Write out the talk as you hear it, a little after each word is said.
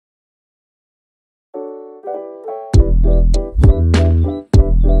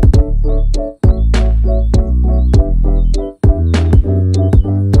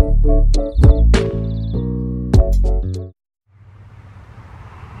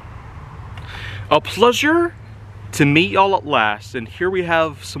A pleasure to meet y'all at last, and here we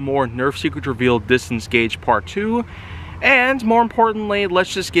have some more Nerf Secret Reveal Distance Gauge Part 2. And more importantly,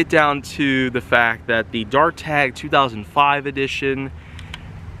 let's just get down to the fact that the Dart Tag 2005 edition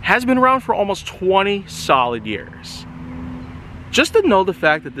has been around for almost 20 solid years. Just to know the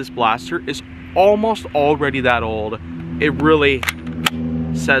fact that this blaster is almost already that old, it really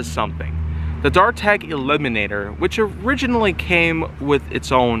says something. The Dart Tag Eliminator, which originally came with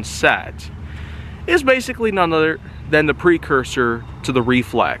its own set, is basically none other than the precursor to the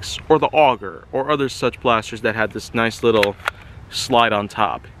Reflex or the Auger or other such blasters that had this nice little slide on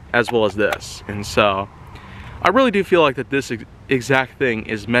top, as well as this. And so I really do feel like that this exact thing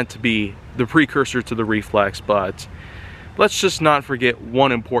is meant to be the precursor to the Reflex, but let's just not forget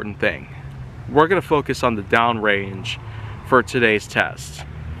one important thing. We're going to focus on the downrange for today's test.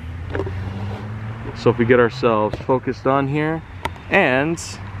 So if we get ourselves focused on here, and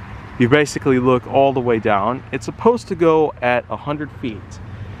you basically look all the way down, it's supposed to go at 100 feet.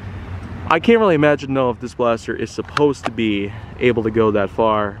 I can't really imagine if this blaster is supposed to be able to go that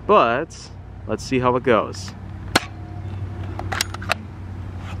far, but let's see how it goes.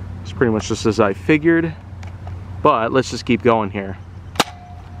 It's pretty much just as I figured, but let's just keep going here.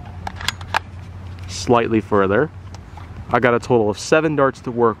 Slightly further. I got a total of 7 darts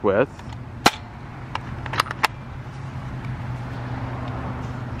to work with.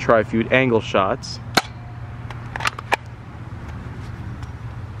 Try a few angle shots.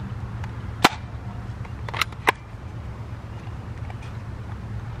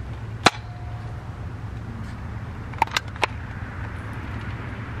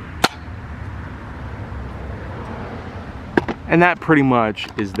 And that pretty much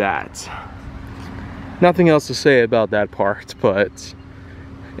is that. Nothing else to say about that part, but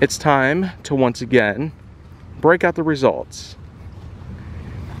it's time to once again break out the results.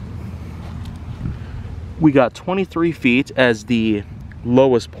 We got 23 feet as the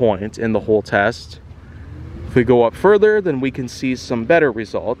lowest point in the whole test. If we go up further, then we can see some better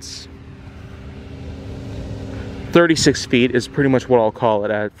results. 36 feet is pretty much what I'll call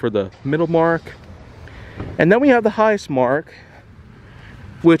it at for the middle mark. And then we have the highest mark,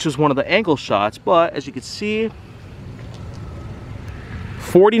 which is one of the angle shots, but as you can see,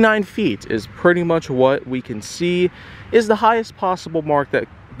 49 feet is pretty much what we can see is the highest possible mark that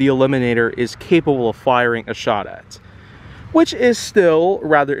the Eliminator is capable of firing a shot at, which is still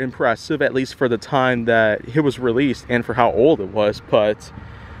rather impressive, at least for the time that it was released and for how old it was, but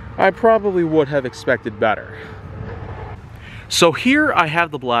I probably would have expected better. So here I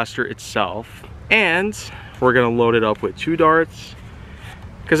have the blaster itself, and we're gonna load it up with 2 darts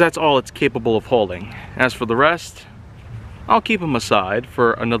because that's all it's capable of holding. As for the rest, I'll keep them aside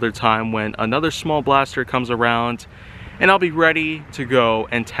for another time when another small blaster comes around, and I'll be ready to go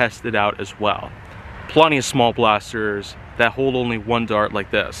and test it out as well. Plenty of small blasters that hold only 1 dart like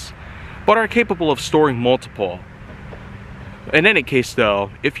this, but are capable of storing multiple. In any case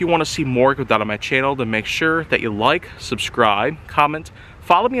though, if you want to see more go down on my channel, then make sure that you like, subscribe, comment,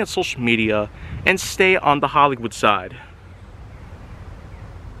 follow me on social media, and stay on the Hollywood side.